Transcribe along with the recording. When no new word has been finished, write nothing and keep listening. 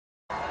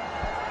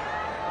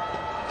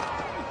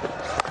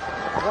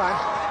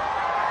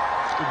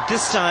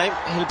This time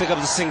he'll pick up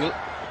the single.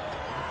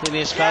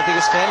 Dinesh Karthik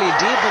is fairly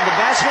deep, and the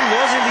batsman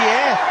was in the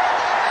air.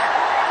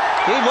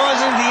 He was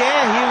in the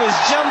air. He was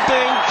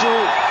jumping to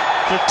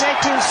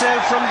protect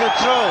himself from the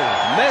throw.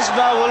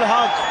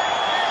 Misbah-ul-Haq.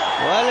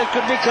 Well, it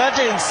could be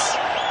curtains.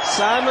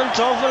 Simon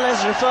Toffel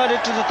has referred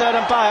it to the third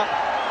umpire.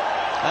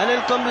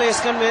 Anil Kumble is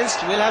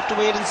convinced. We'll have to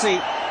wait and see.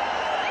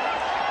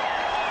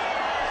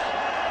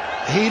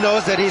 He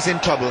knows that he's in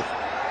trouble.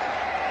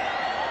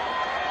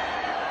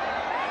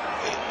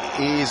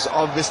 He's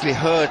obviously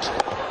hurt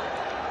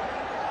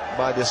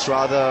by this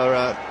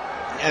rather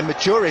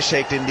amateurish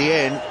act in the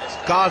end.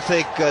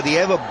 Karthik, the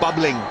ever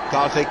bubbling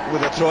Karthik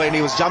with a throw, and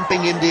he was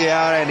jumping in the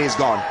air and he's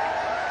gone.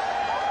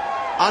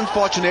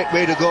 Unfortunate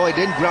way to go. He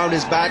didn't ground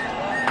his bat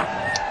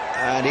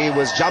and he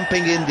was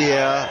jumping in the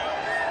air,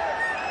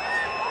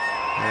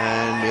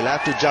 and he'll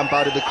have to jump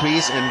out of the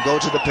crease and go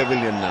to the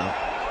pavilion now.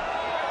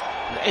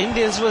 The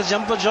Indians will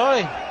jump for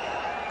joy.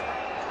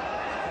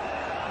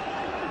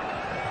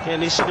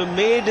 And he should have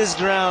made his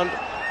ground.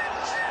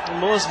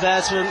 Most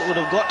batsmen would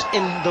have got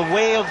in the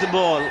way of the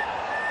ball.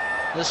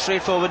 A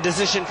straightforward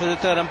decision for the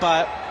third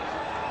umpire.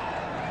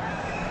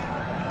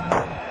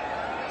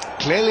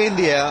 Clearly in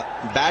the air,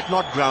 bat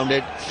not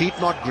grounded, feet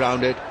not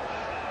grounded.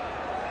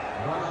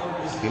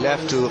 He'll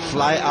have to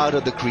fly out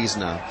of the crease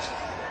now.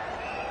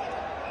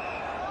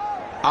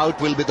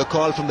 Out will be the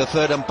call from the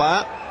third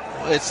umpire.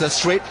 It's a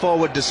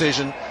straightforward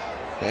decision,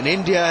 and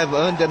India have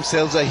earned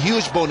themselves a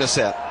huge bonus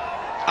here.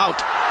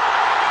 Out.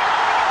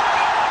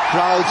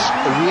 Crowds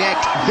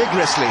react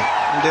vigorously.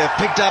 They've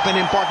picked up an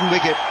important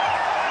wicket.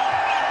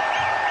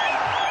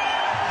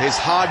 His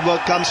hard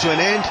work comes to an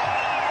end.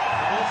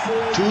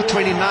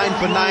 229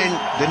 for 9.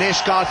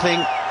 Dinesh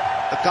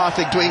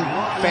Karthik doing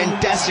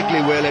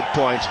fantastically well at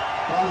point.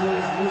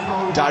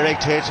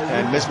 Direct hit,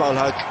 and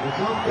Misbah-ul-Haq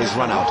is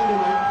run out.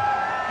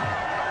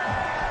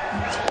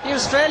 He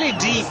was fairly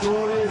deep.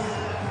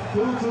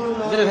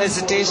 Bit of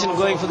hesitation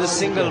going for the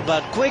single,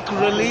 but quick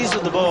release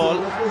of the ball.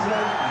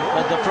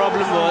 But the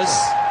problem was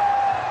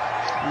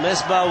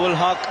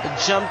Misbah-ul-Haq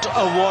jumped to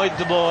avoid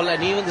the ball,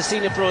 and even the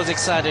senior pros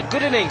excited.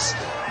 Good innings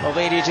of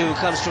 82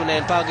 comes to an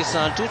end.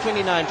 Pakistan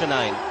 229 for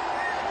 9.